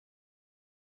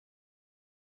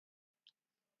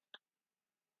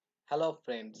Hello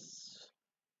friends,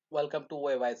 welcome to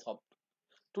wisoft.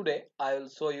 Today I will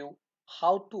show you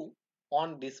how to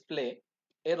on display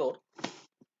error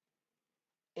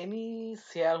any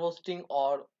share hosting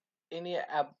or any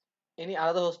app any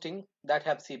other hosting that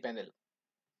have cPanel.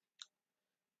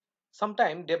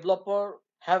 Sometimes developer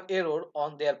have error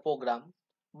on their program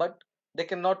but they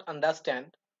cannot understand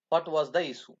what was the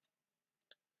issue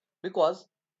because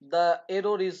the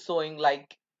error is showing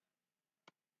like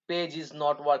page is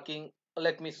not working.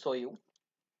 Let me show you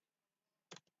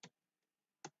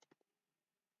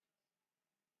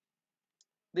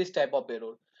this type of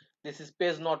error. This is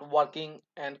page not working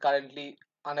and currently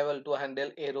unable to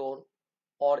handle error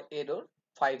or error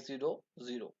 500.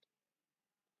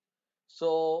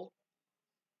 So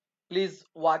please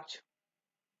watch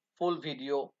full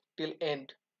video till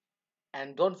end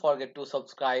and don't forget to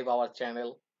subscribe our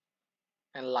channel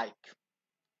and like.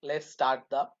 Let's start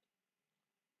the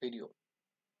video.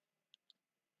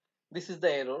 This is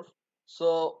the error.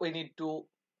 So we need to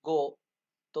go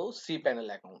to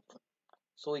cPanel account.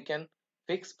 So we can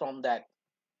fix from that.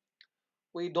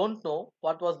 We don't know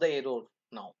what was the error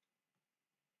now.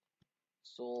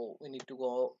 So we need to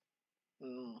go.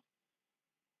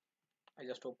 I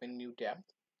just open new tab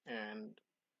and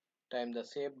type the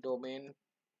same domain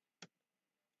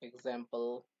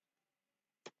example.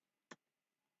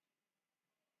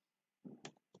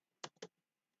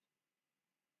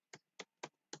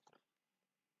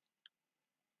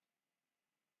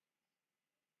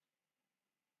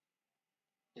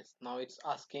 Yes, now it's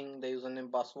asking the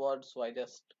username password, so I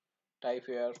just type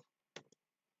here.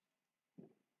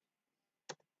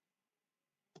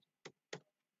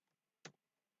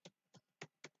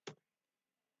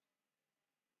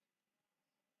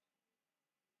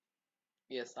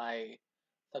 Yes, I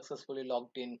successfully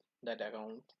logged in that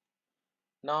account.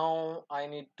 Now I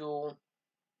need to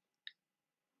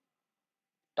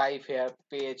type here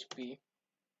php.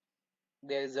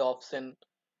 There is the option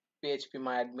php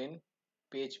my admin,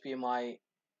 php my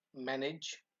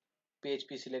manage,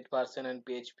 php select version and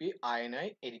php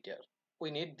ini editor.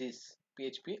 We need this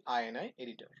php ini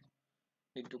editor.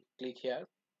 Need to click here.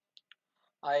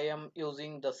 I am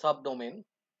using the subdomain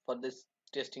for this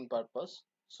testing purpose.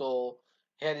 So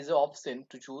here is the option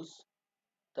to choose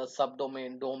the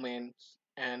subdomain, domains,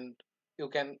 and you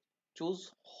can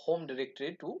choose home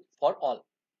directory too for all.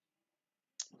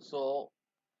 So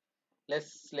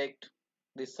let's select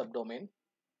this subdomain.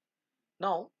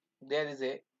 Now there is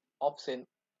a option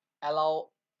allow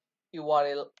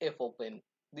URL f open.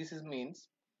 This is means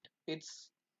it's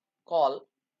call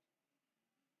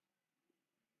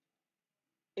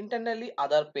internally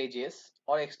other pages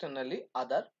or externally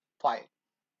other file.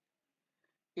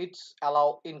 It's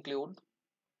allow include.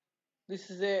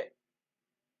 This is a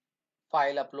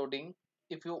file uploading.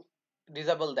 If you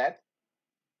disable that,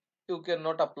 you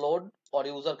cannot upload or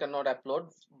user cannot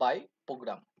upload by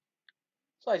program.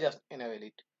 So I just enable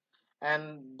it.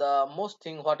 And the most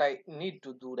thing what I need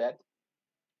to do that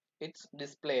it's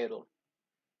display error.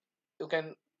 You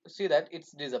can see that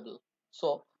it's disable.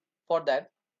 So for that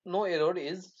no error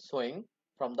is showing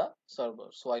from the server.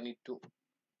 So I need to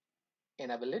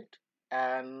enable it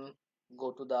and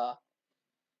go to the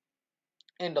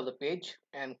end of the page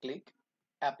and click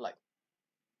apply.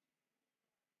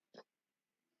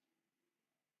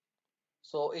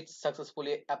 So it's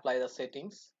successfully apply the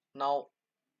settings. Now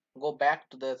go back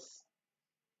to this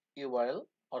URL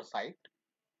or site.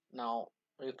 Now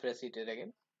refresh it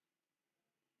again.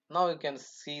 Now you can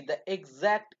see the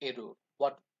exact error.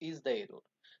 What is the error?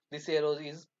 This error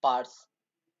is parse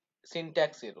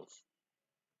syntax error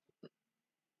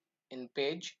in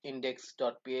page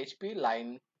index.php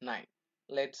line 9.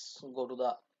 Let's go to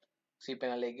the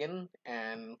cPanel again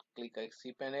and click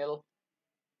cPanel.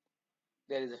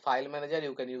 There is a file manager.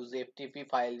 You can use FTP,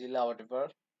 FileZilla, whatever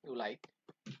you like.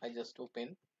 I just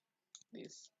open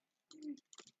this.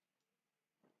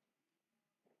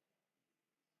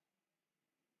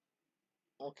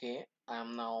 Okay, I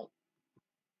am now.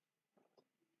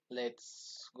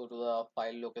 Let's go to the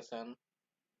file location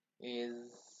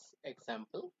is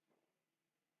example.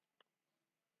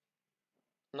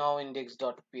 Now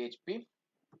index.php,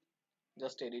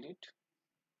 just edit it.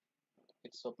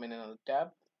 It's open another tab.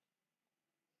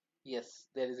 Yes,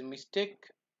 there is a mistake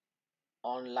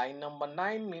on line number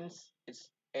 9 means it's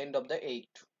end of the 8.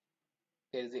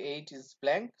 There is a 8 is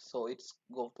blank, so it's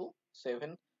go to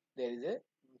 7. There is a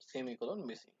semicolon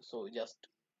missing. So just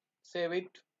save it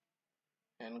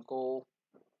and go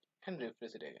and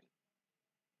refresh it again.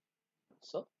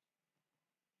 So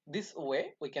this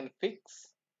way we can fix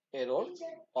error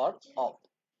or off.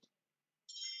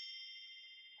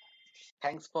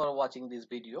 Thanks for watching this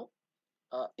video.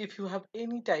 If you have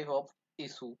any type of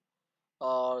issue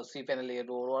or cPanel error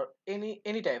or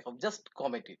any type of, just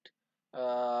comment it,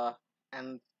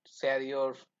 and share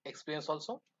your experience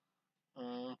also.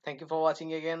 Thank you for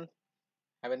watching again.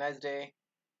 Have a nice day.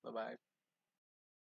 Bye bye.